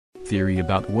Theory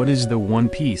about what is the One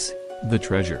Piece, the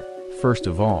treasure. First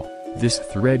of all, this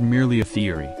thread merely a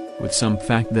theory, with some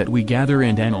fact that we gather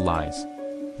and analyze.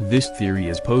 This theory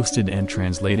is posted and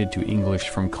translated to English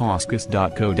from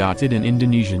Koskas.co.id in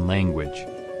Indonesian language.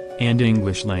 And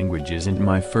English language isn't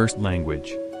my first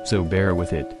language, so bear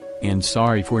with it, and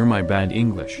sorry for my bad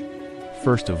English.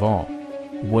 First of all,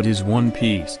 what is One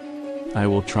Piece? I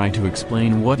will try to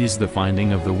explain what is the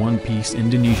finding of the One Piece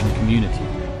Indonesian community.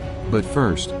 But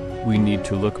first, we need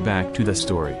to look back to the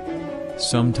story.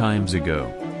 Some times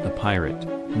ago, a pirate,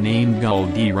 named Gul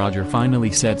D. Roger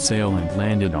finally set sail and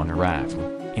landed on a raft,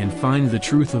 and find the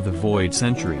truth of the Void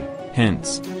Century.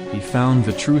 Hence, he found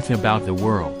the truth about the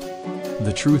world.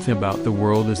 The truth about the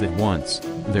world is that once,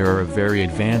 there are a very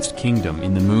advanced kingdom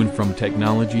in the moon from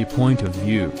technology point of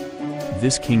view.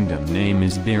 This kingdom name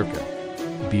is Birka.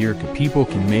 Birka people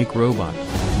can make robot,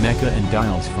 mecha and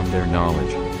dials from their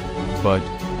knowledge. But,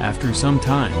 after some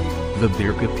time, the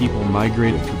Birka people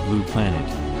migrated to Blue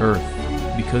Planet, Earth,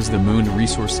 because the moon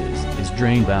resources is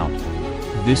drained out.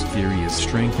 This theory is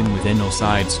strengthened with Enel's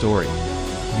side story.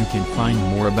 You can find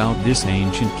more about this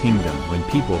ancient kingdom when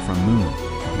people from Moon,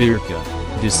 Birka,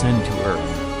 descend to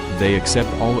Earth. They accept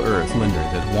all Earthlander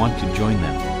that want to join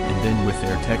them, and then with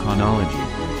their technology,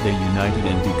 they united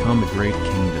and become a great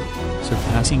kingdom,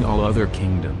 surpassing all other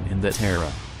kingdom in that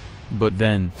era. But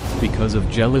then, because of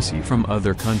jealousy from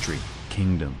other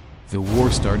kingdom, the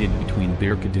war started between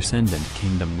Birka descendant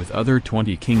kingdom with other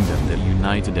 20 kingdom that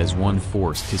united as one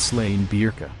force to slay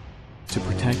Birka. To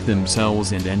protect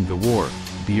themselves and end the war,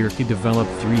 Birka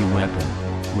developed 3 weapons,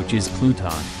 which is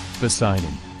Pluton,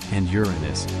 Poseidon, and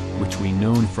Uranus, which we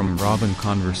known from Robin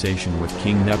conversation with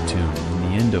King Neptune in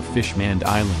the end of Fishman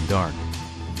Island arc.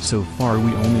 So far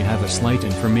we only have a slight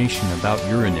information about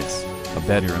Uranus, a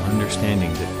better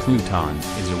understanding that Pluton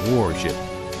is a warship,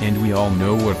 and we all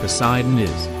know what Poseidon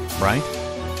is, right?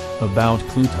 About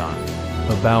Pluton.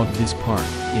 About this part,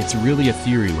 it's really a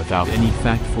theory without any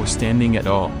fact for standing at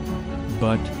all.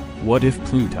 But, what if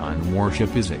Pluton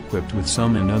warship is equipped with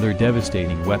some another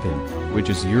devastating weapon, which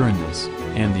is Uranus,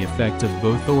 and the effect of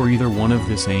both or either one of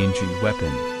this ancient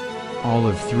weapon? All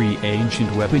of 3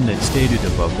 ancient weapon that stated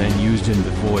above then used in the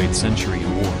Void Century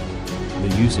War.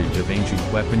 The usage of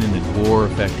ancient weapon in the war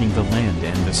affecting the land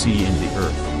and the sea and the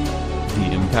earth.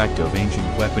 The impact of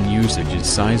ancient weapon usage is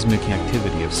seismic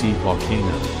activity of sea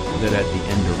volcano, that at the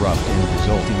end erupt and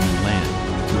resulting in land,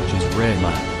 which is red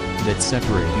line, that's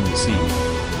separating the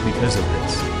sea. Because of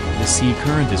this, the sea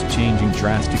current is changing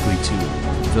drastically too,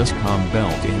 thus Calm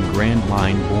Belt and Grand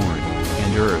Line born,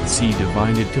 and Earth Sea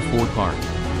divided to 4 parts.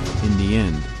 In the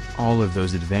end, all of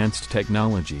those advanced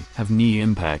technology have no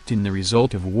impact in the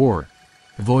result of war.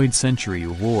 Void Century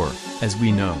War, as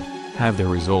we know, have the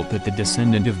result that the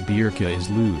descendant of Birka is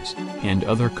lose, and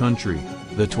other country,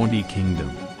 the 20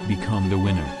 kingdom, become the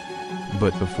winner.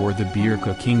 But before the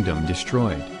Birka kingdom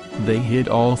destroyed, they hid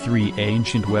all 3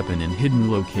 ancient weapon in hidden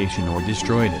location or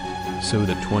destroyed it, so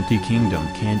the 20 kingdom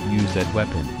can't use that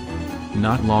weapon.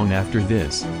 Not long after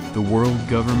this, the world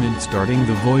government starting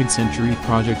the Void Century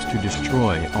project to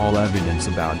destroy all evidence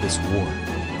about this war.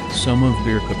 Some of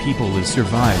Birka people has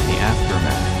survived the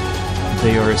aftermath.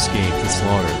 They are escaped the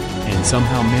slaughter, and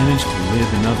somehow managed to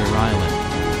live another island.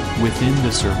 Within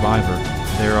the survivor,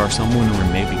 there are someone or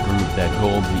maybe group that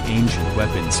hold the ancient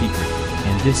weapon secret,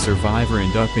 and this survivor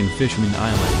end up in Fishman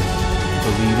Island.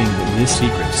 Believing that this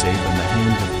secret safe in the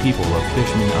hands of people of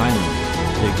Fishman Island,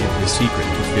 they give the secret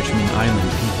to Fishman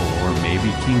Island people or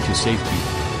maybe king to safety.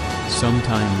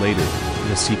 Sometime later,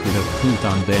 the secret of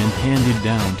Pluton then handed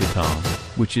down to Tom,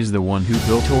 which is the one who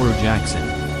built Oro Jackson,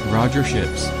 Roger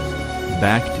ships.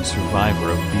 Back to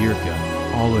survivor of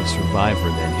Birka, all of survivor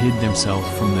then hid themselves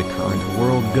from the current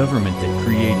world government that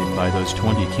created by those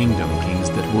 20 kingdom kings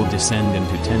that will descend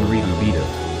into Tenryubito, Beta,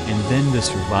 and then the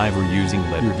survivor using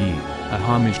letter D, a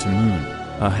homage to Moon,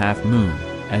 a half moon,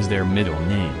 as their middle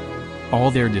name.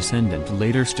 All their descendant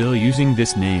later still using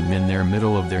this name in their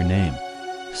middle of their name.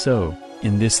 So,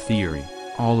 in this theory,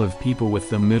 all of people with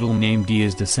the middle name D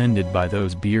is descended by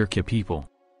those Birka people.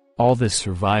 All this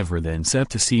survivor then set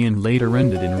to sea and later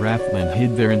ended in Raftl and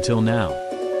hid there until now.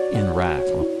 In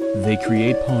Raftl, they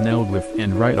create Poneldwith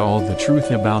and write all the truth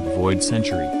about Void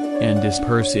Century, and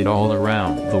disperse it all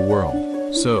around the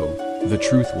world, so, the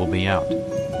truth will be out.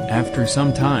 After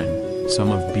some time, some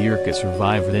of Birka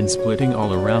survive then splitting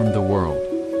all around the world.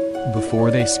 Before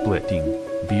they splitting,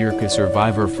 Birka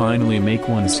survivor finally make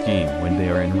one scheme when they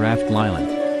are in Raftl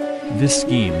Island. This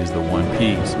scheme is the One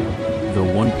Piece. The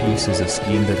One Piece is a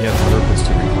scheme that has purpose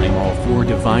to reclaim all 4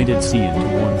 divided sea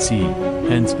into one sea,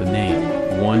 hence the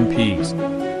name, One Piece.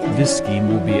 This scheme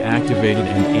will be activated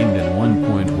and aimed at one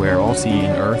point where all sea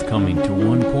and earth coming to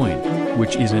one point,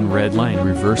 which is in red line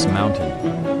reverse mountain.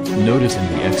 Notice in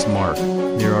the X mark,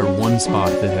 there are one spot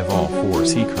that have all four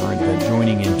sea current that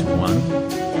joining into one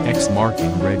X mark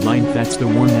in red line. That's the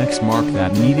one X mark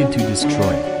that needed to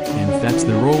destroy, and that's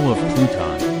the role of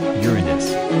Pluton,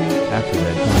 Uranus. After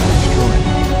that one destroyed,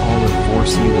 all of four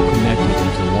sea will connect it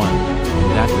into one,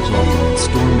 and that resulted in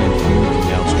storm and polluting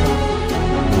maelstrom.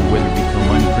 The weather become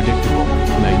unpredictable,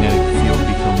 magnetic field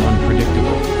become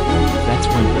unpredictable. That's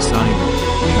when Poseidon,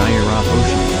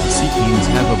 Gyra-Hoshi and Sea Kings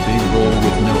have a big role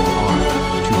with Noah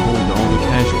to hold all the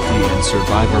casualty and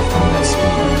survivor from that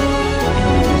scheme. And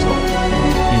the result,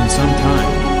 in some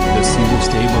time, the sea will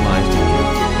stabilize again,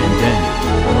 and then,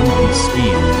 One Piece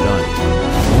scheme is done.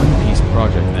 One Piece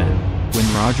project then, when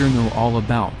Roger know all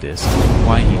about this,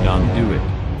 why he don't do it?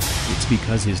 It's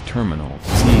because his terminal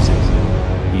seizes.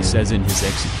 He says in his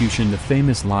execution the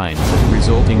famous line that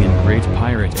resulting in great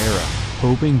pirate era,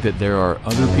 hoping that there are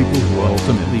other people who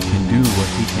ultimately can do what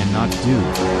he cannot do,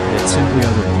 that simply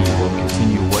other people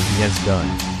continue what he has done.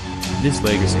 This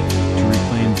legacy, to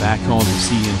reclaim back all the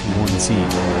sea into one sea,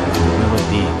 will it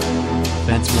be?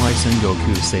 That's why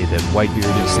Sengoku say that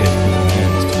Whitebeard is saved from the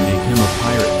hands to make him a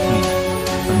pirate king.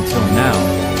 Until now,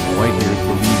 Whitebeard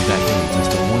believes that he is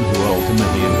the one who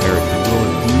ultimately inherit the will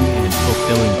of D and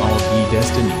fulfilling all D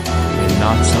destiny, and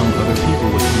not some other people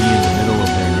with D in the middle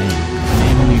of their name,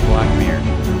 namely Blackbeard.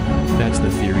 That's the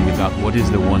theory about what is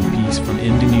the One Piece from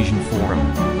Indonesian forum.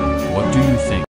 What do you think?